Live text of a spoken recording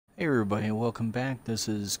Hey everybody, welcome back. This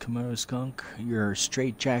is Kimonoskunk, your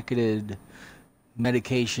straight-jacketed,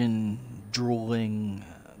 medication-drooling,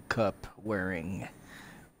 cup-wearing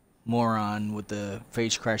moron with the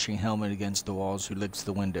face-crashing helmet against the walls who licks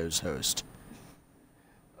the windows host.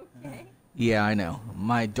 Okay. Yeah, I know.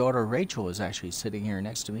 My daughter Rachel is actually sitting here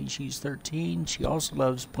next to me. She's 13. She also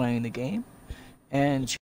loves playing the game. And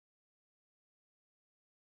she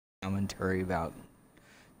commentary about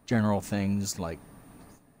general things like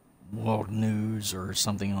world news or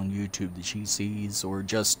something on YouTube that she sees, or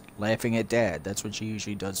just laughing at Dad. That's what she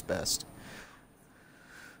usually does best.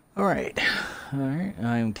 Alright,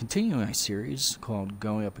 I'm continuing my series called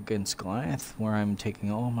Going Up Against Goliath, where I'm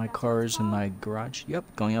taking all my cars in my garage. Yep,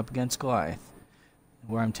 Going Up Against Goliath.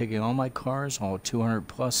 Where I'm taking all my cars, all 200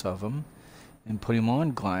 plus of them, and putting them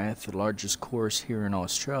on Goliath, the largest course here in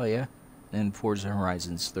Australia, in Forza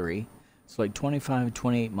Horizons 3. It's like 25,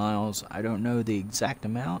 28 miles. I don't know the exact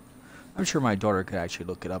amount. I'm sure my daughter could actually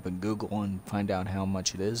look it up in Google and find out how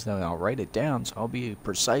much it is. Then I'll write it down so I'll be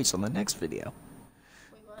precise on the next video.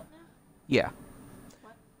 Wait, what now? Yeah.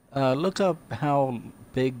 What? Look up how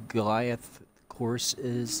big Goliath course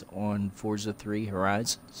is on Forza 3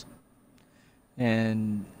 Horizons.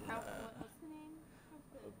 And What's the name?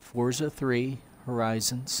 Forza 3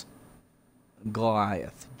 Horizons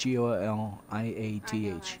Goliath. Goliath.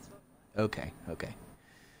 Okay.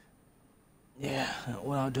 Yeah,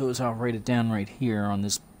 what I'll do is I'll write it down right here on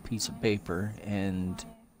this piece of paper. And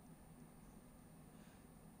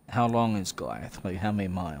how long is Goliath? Like how many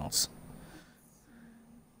miles?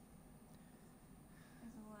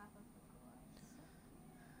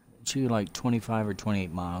 It's like 25 or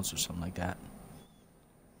 28 miles or something like that.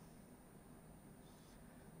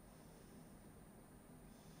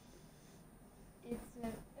 It's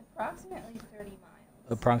approximately 30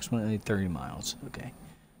 miles. Approximately 30 miles. Okay.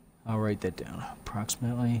 I'll write that down.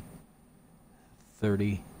 Approximately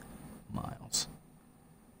 30 miles.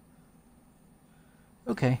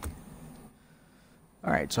 Okay.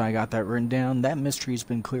 Alright, so I got that written down. That mystery's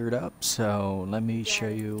been cleared up, so let me show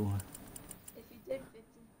you. If you did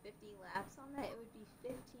 50 laps on that, it would be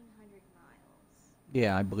 1,500 miles.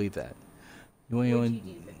 Yeah, I believe that. Would you do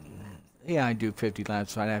 50 laps? Yeah, I do 50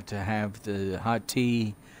 laps. So I'd have to have the hot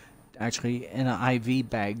tea actually in an IV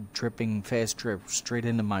bag, dripping fast drip straight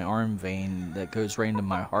into my arm vein that goes right into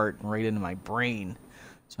my heart and right into my brain.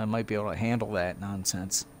 So I might be able to handle that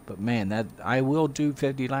nonsense. But man, that I will do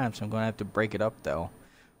 50 laps. I'm going to have to break it up though.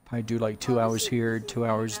 Probably do like 2 hours here, 2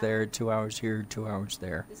 hours there, 2 hours here, 2 hours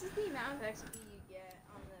there. This is the amount of XP you get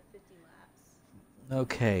on the 50 laps.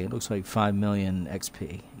 Okay, it looks like 5 million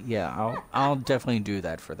XP. Yeah, I'll definitely do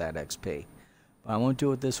that for that XP. But I won't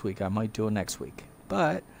do it this week. I might do it next week.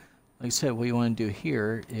 But like I said, what you want to do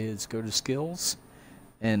here is go to skills,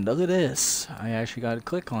 and look at this. I actually got to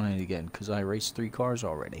click on it again because I raced 3 cars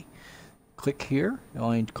already. Click here. It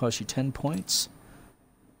only costs you 10 points.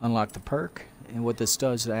 Unlock the perk, and what this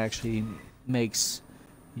does, it actually makes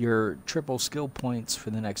your triple skill points for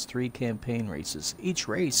the next 3 campaign races. Each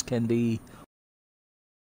race can be,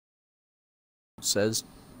 says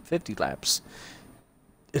 50 laps.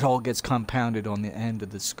 It all gets compounded on the end of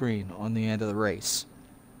the screen, on the end of the race.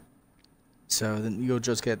 So then you'll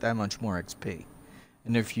just get that much more XP.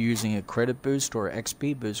 And if you're using a credit boost or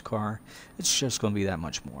XP boost car, it's just going to be that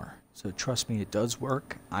much more. So trust me, it does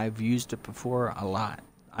work. I've used it before a lot.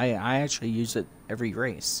 I actually use it every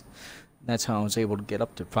race. That's how I was able to get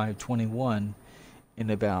up to 521 in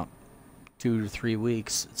about 2 to 3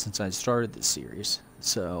 weeks since I started this series.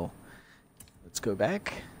 So let's go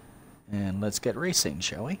back and let's get racing,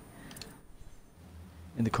 shall we?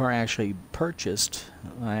 And the car I actually purchased,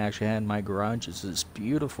 I actually had in my garage, is this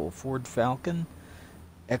beautiful Ford Falcon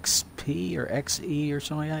XP or XE or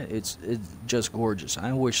something like that. It's just gorgeous.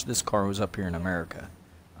 I wish this car was up here in America.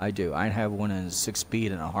 I do. I'd have one in a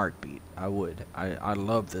 6-speed in a heartbeat. I would. I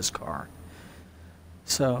love this car.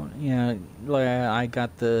 So, yeah, I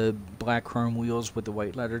got the black chrome wheels with the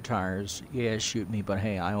white leather tires. Yeah, shoot me, but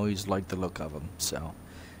hey, I always like the look of them. So,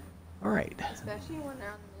 alright. Especially when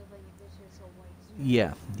they're on the move, like this is so white.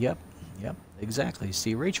 Yeah, yep, exactly.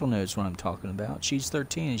 See, Rachel knows what I'm talking about. She's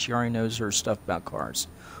 13 and she already knows her stuff about cars.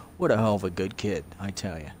 What a hell of a good kid, I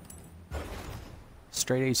tell you.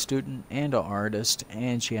 Straight A student and an artist,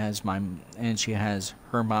 and she has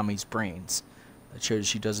her mommy's brains. That shows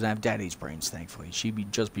she doesn't have daddy's brains, thankfully.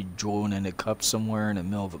 She'd just be drooling in a cup somewhere in the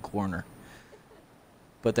middle of a corner.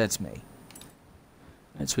 But that's me.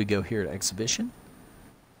 And so we go here to exhibition.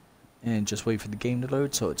 And just wait for the game to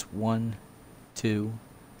load. So it's 1, 2,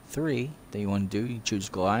 3 that you want to do. You choose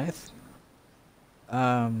Goliath.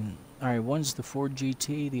 Alright, one's the Ford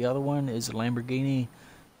GT. The other one is a Lamborghini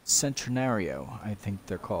Centenario, I think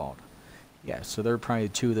they're called. Yeah, so they're probably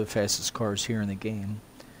two of the fastest cars here in the game.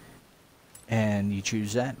 And you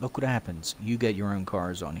choose that, look what happens. You get your own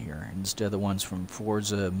cars on here instead of the ones from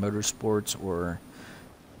Forza Motorsports or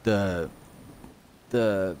the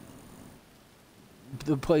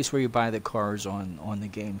place where you buy the cars on the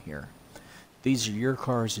game here. These are your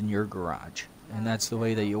cars in your garage, and that's the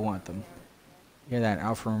way that you want them. Yeah, that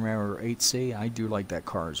Alfa Romeo 8C, I do like that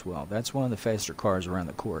car as well. That's one of the faster cars around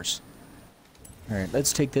the course. Alright,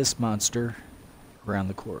 let's take this monster around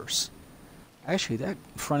the course. Actually, that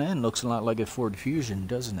front end looks a lot like a Ford Fusion,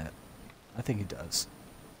 doesn't it? I think it does.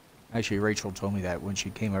 Actually, Rachel told me that when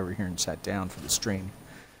she came over here and sat down for the stream.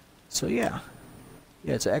 So yeah.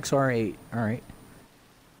 Yeah, it's an XR8. Alright.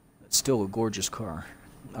 It's still a gorgeous car.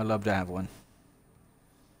 I'd love to have one.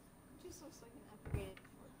 It just looks like an upgraded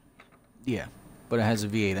Ford. Yeah, but it has a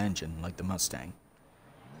V8 engine, like the Mustang.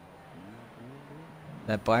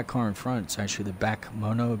 That black car in front, it's actually the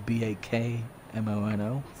Bakmono,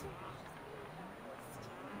 B-A-K-M-O-N-O.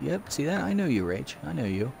 Yep, see that? I know you, Rach. I know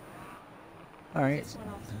you. Alright.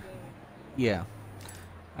 Yeah.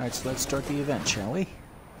 Alright, so let's start the event, shall we?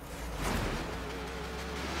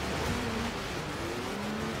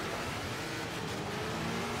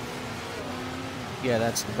 Yeah,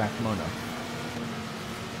 that's the Bakmono.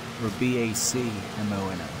 Or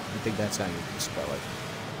B-A-C-M-O-N-O. I think that's how you spell it.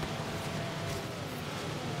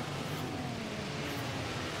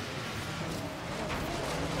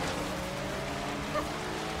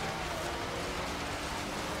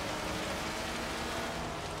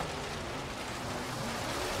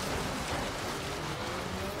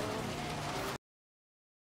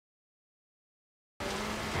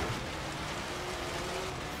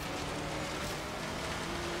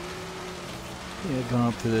 Yeah, going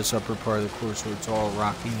up to this upper part of the course where it's all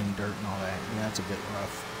rocky and dirt and all that. Yeah, that's a bit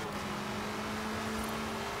rough.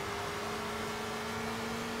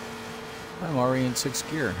 I'm already in 6th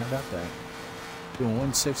gear. How about that? Doing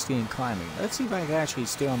 160 and climbing. Let's see if I can actually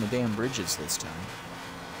stay on the damn bridges this time.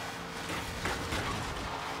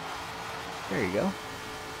 There you go.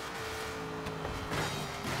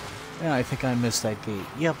 Yeah, I think I missed that gate.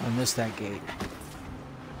 Yep, I missed that gate.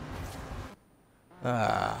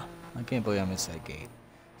 I can't believe I missed that gate.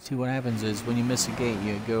 See, what happens is when you miss a gate,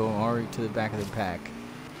 you go already to the back of the pack.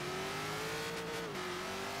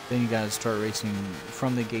 Then you gotta start racing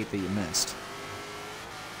from the gate that you missed.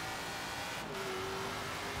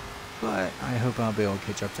 But I hope I'll be able to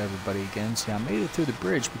catch up to everybody again. See, I made it through the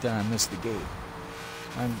bridge, but then I missed the gate.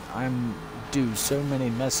 I'm due so many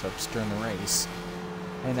mess ups during the race,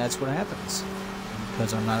 and that's what happens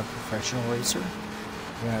because I'm not a professional racer.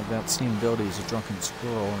 Yeah, I've got seen ability as a drunken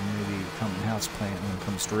squirrel or maybe become a houseplant when it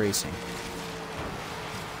comes to racing.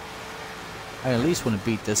 I at least want to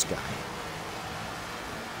beat this guy.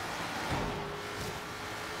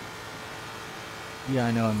 Yeah,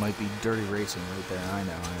 I know I might be dirty racing right there. I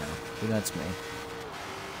know. But that's me.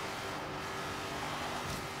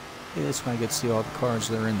 Yeah, this way I get to see all the cars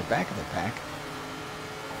that are in the back of the pack.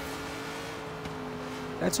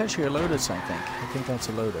 That's actually a Lotus, I think. I think that's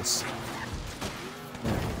a Lotus.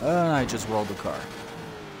 I just rolled the car.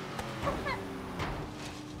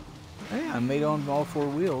 Hey, I made it on all 4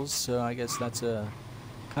 wheels, so I guess that's a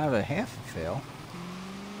kind of a half fail.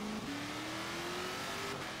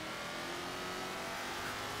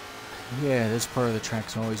 Yeah, this part of the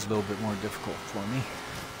track's always a little bit more difficult for me.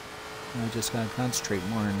 I just gotta concentrate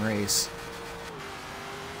more in race.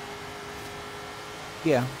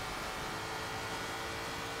 Yeah.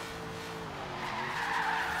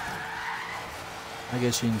 I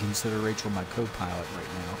guess you can consider Rachel my co-pilot right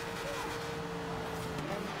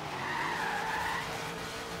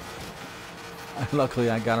now. Luckily,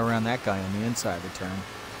 I got around that guy on the inside of the turn.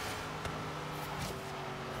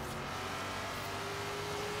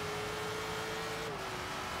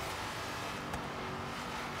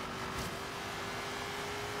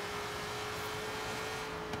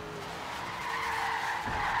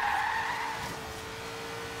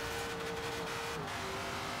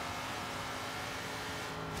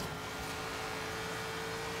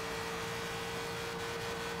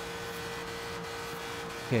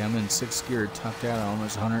 Okay, I'm in 6th gear, topped out at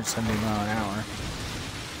almost 170 mile an hour.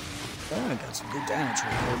 Oh, I got some good damage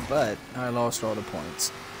right there, but I lost all the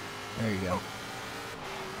points. There you go.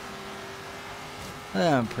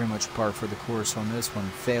 I'm pretty much par for the course on this one,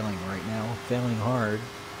 failing right now, failing hard.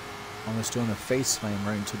 Almost doing a face slam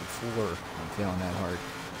right into the floor. I'm failing that hard.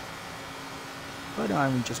 But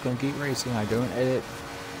I'm just going to keep racing. I don't edit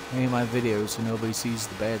any of my videos so nobody sees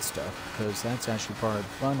the bad stuff, because that's actually part of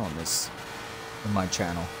the fun on this. On my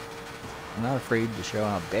channel. I'm not afraid to show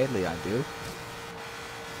how badly I do.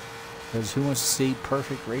 Because who wants to see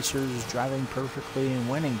perfect racers driving perfectly and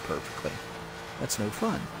winning perfectly? That's no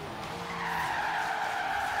fun.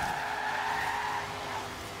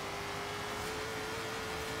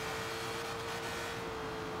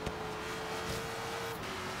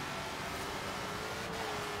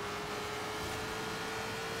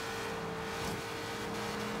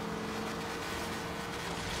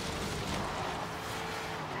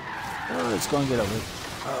 Oh, it's going to get over.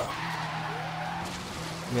 Oh.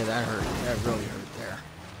 Yeah, that hurt. That really hurt there.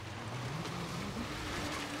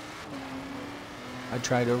 I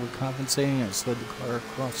tried overcompensating. I slid the car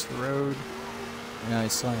across the road, and I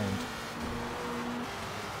slammed.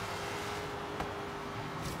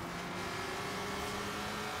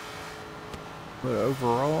 But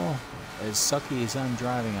overall, as sucky as I'm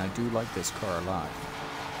driving, I do like this car a lot.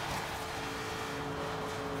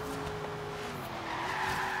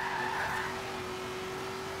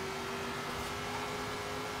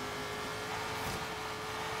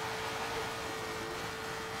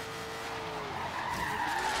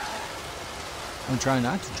 I'm trying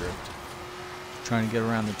not to drift. Trying to get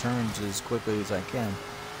around the turns as quickly as I can.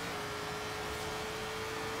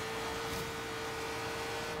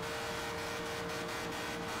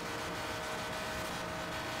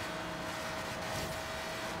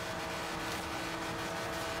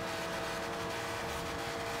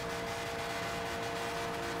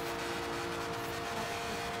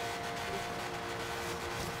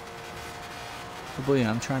 But believe me,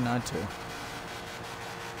 I'm trying not to.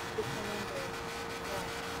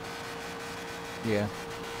 Yeah.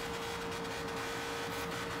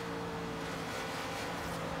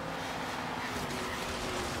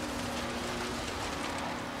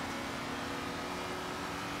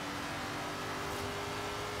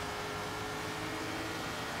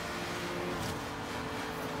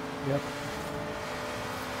 Yep.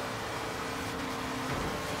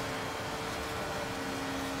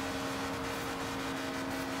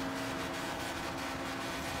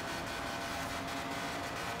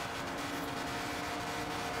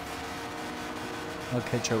 I'll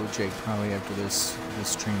catch up with Jake probably after this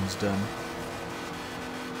stream's done.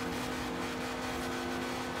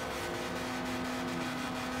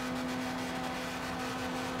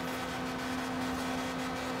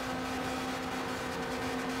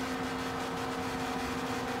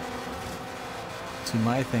 See,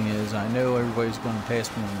 my thing is, I know everybody's going to pass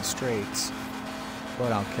me on the straights,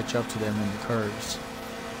 but I'll catch up to them in the curves.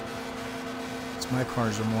 So my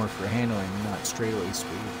cars are more for handling, not straightaway speed.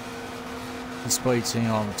 Despite seeing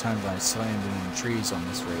all the times I slammed into trees on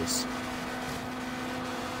this race.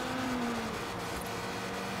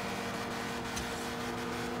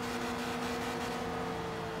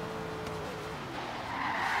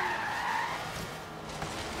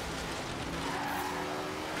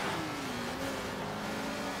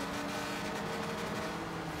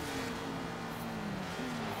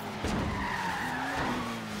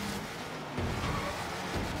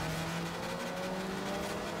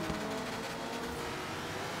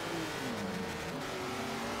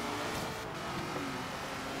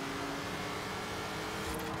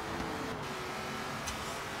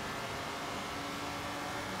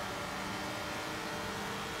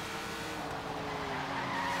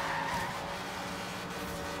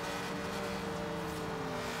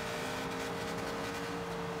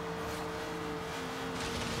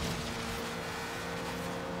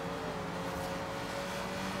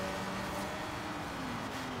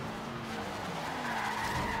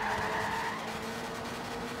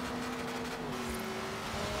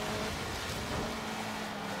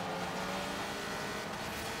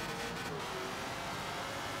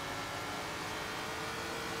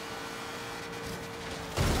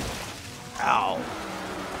 Ow.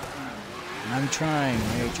 I'm trying,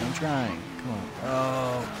 Rach, I'm trying. Come on.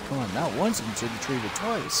 Oh, come on. Not once into the tree, but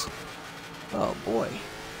twice. Oh, boy.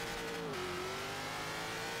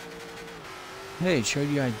 Hey, it showed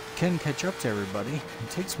you I can catch up to everybody. It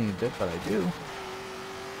takes me a bit, but I do.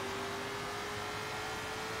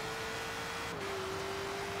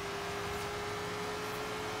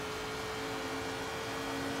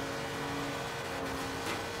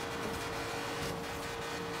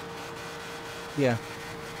 Yeah.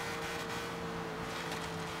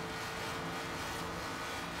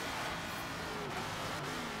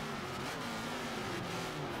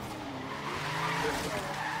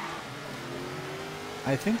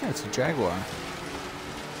 I think that's a Jaguar.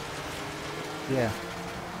 Yeah.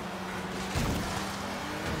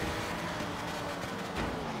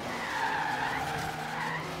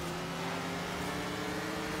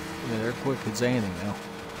 Yeah, they're quick as anything though.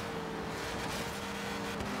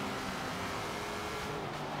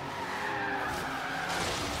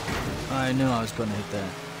 I knew I was going to hit that.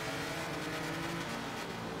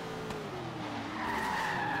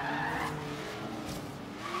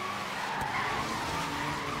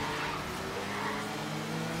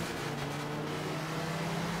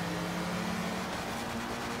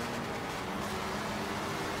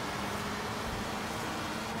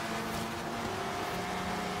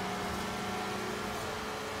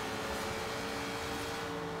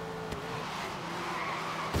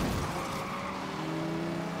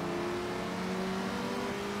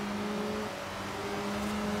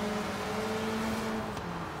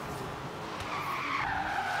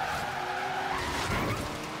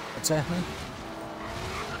 What's happening?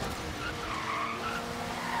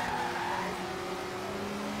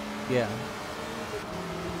 Yeah.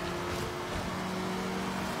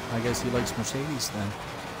 I guess he likes Mercedes then.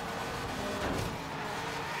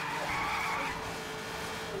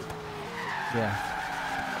 Yeah.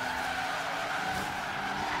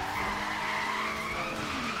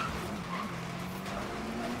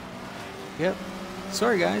 Yep.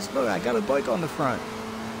 Sorry guys, look, I got a bike on the front.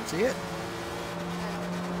 See it?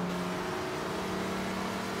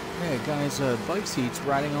 Yeah, guy's bike seat's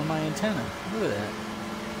riding on my antenna. Look at that.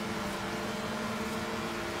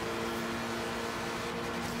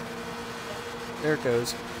 There it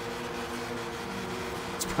goes.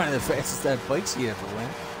 It's probably the fastest that bike seat ever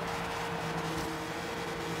went.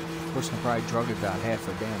 Of course, I probably drug it about half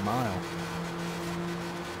a damn mile.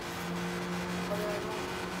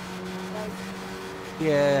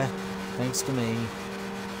 Yeah, thanks to me.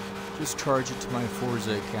 Just charge it to my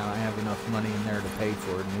Forza account. I have enough money in there to pay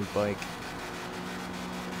for a new bike.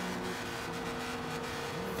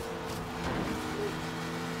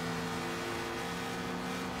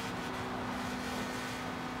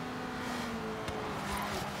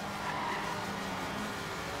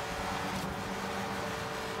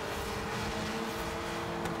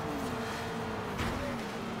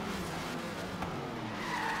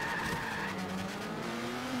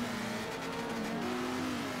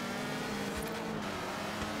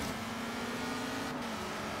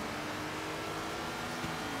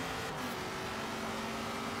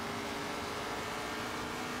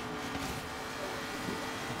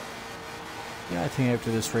 Yeah, I think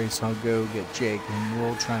after this race I'll go get Jake and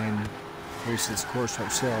we'll try and race this course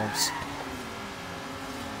ourselves.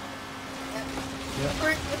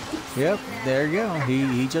 Yep, there you go.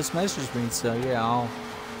 He just messaged me, so yeah, I'll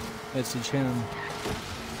message him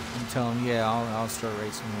and tell him, yeah, I'll start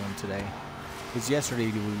racing one today. Because yesterday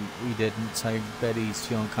we didn't, so I bet he's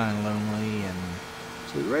feeling kind of lonely and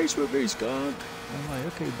said, race with me, Skunk. I'm like,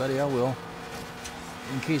 okay, buddy, I will.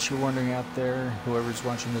 In case you're wondering out there, whoever's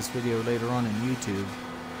watching this video later on in YouTube,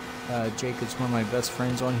 Jake is one of my best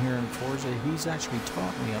friends on here in Forza. He's actually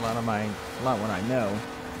taught me a lot what I know,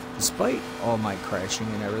 despite all my crashing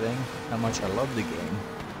and everything, how much I love the game.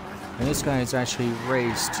 And this guy has actually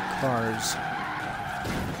raced cars.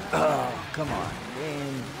 Oh, come on,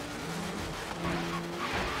 man.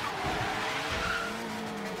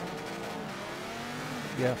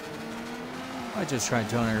 Yep. I just tried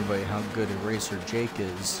telling everybody how good a racer Jake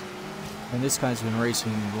is. And this guy's been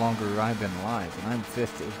racing longer than I've been alive, and I'm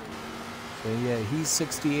 50. So yeah, he's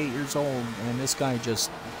 68 years old, and this guy just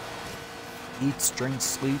eats, drinks,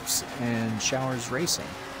 sleeps, and showers racing.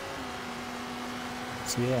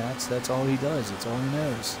 So yeah, that's all he does. That's all he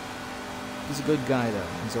knows. He's a good guy, though.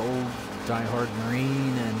 He's an old, die-hard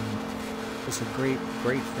Marine, and just a great,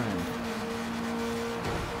 great friend.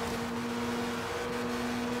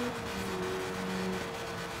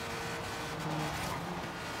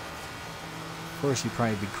 Of course, he'd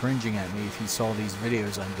probably be cringing at me if he saw these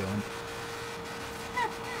videos I'm doing.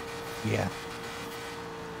 Yeah.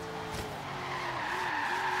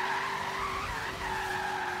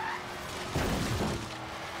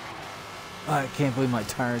 I can't believe my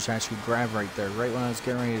tires actually grabbed right there, right when I was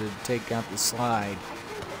getting ready to take out the slide.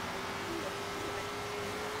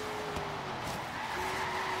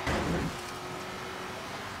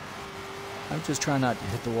 I'm just trying not to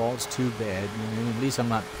hit the walls too bad. I mean, at least I'm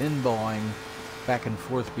not pinballing back and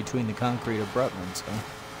forth between the concrete abutments, huh?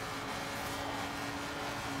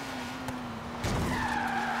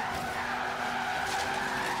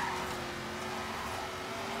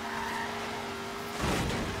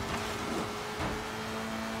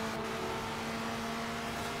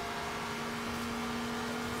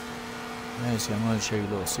 Actually, I'm going to show you a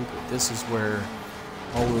little secret. This is where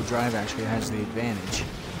all-wheel drive actually has the advantage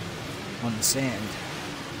on the sand.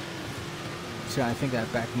 So I think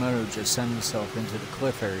that back motor just sent himself into the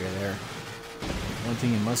cliff area there. One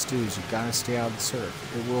thing you must do is you've got to stay out of the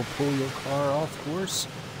surf. It will pull your car off course.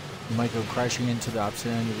 You might go crashing into the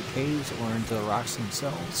opposite end of the caves or into the rocks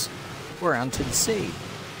themselves. or out to the sea.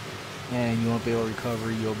 And you won't be able to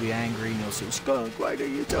recover, you'll be angry, and you'll say, Skunk, why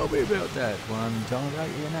didn't you tell me about that? Well, I'm telling about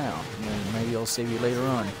you now. And maybe I'll save you later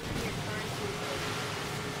on.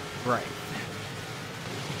 Right.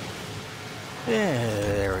 Yeah,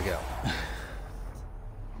 there we go.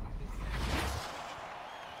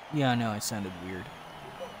 Yeah, I know, I sounded weird.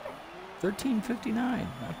 $13.59,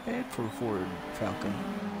 not bad for a Ford Falcon.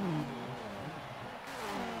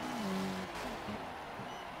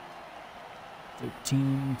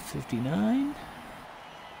 $13.59.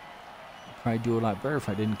 Probably do a lot better if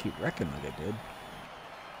I didn't keep wrecking like I did.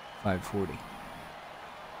 $5.40.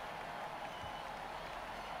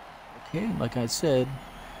 Okay, like I said,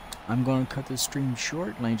 I'm going to cut this stream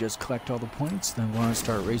short and I just collect all the points. Then I'm going to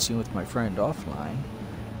start racing with my friend offline.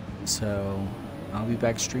 So I'll be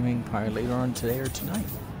back streaming probably later on today or tonight.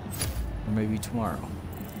 Or maybe tomorrow.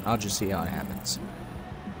 I'll just see how it happens.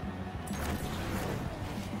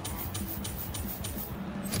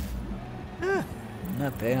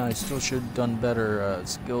 Not bad. I still should have done better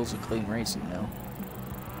skills of clean racing though.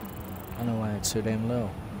 I don't know why it's so damn low.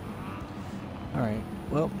 Alright,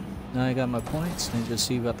 well, now I got my points. Let me just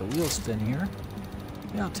see about the wheel spin here.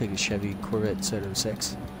 Yeah, I'll take a Chevy Corvette Set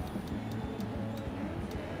 06.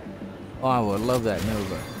 Oh, I would love that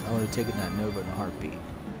Nova. I would have taken that Nova in a heartbeat.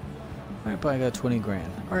 Alright, but I got 20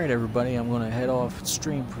 grand. Alright, everybody, I'm going to head off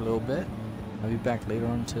stream for a little bit. I'll be back later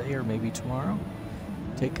on today or maybe tomorrow.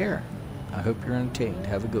 Take care. I hope you're entertained.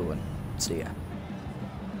 Have a good one. See ya.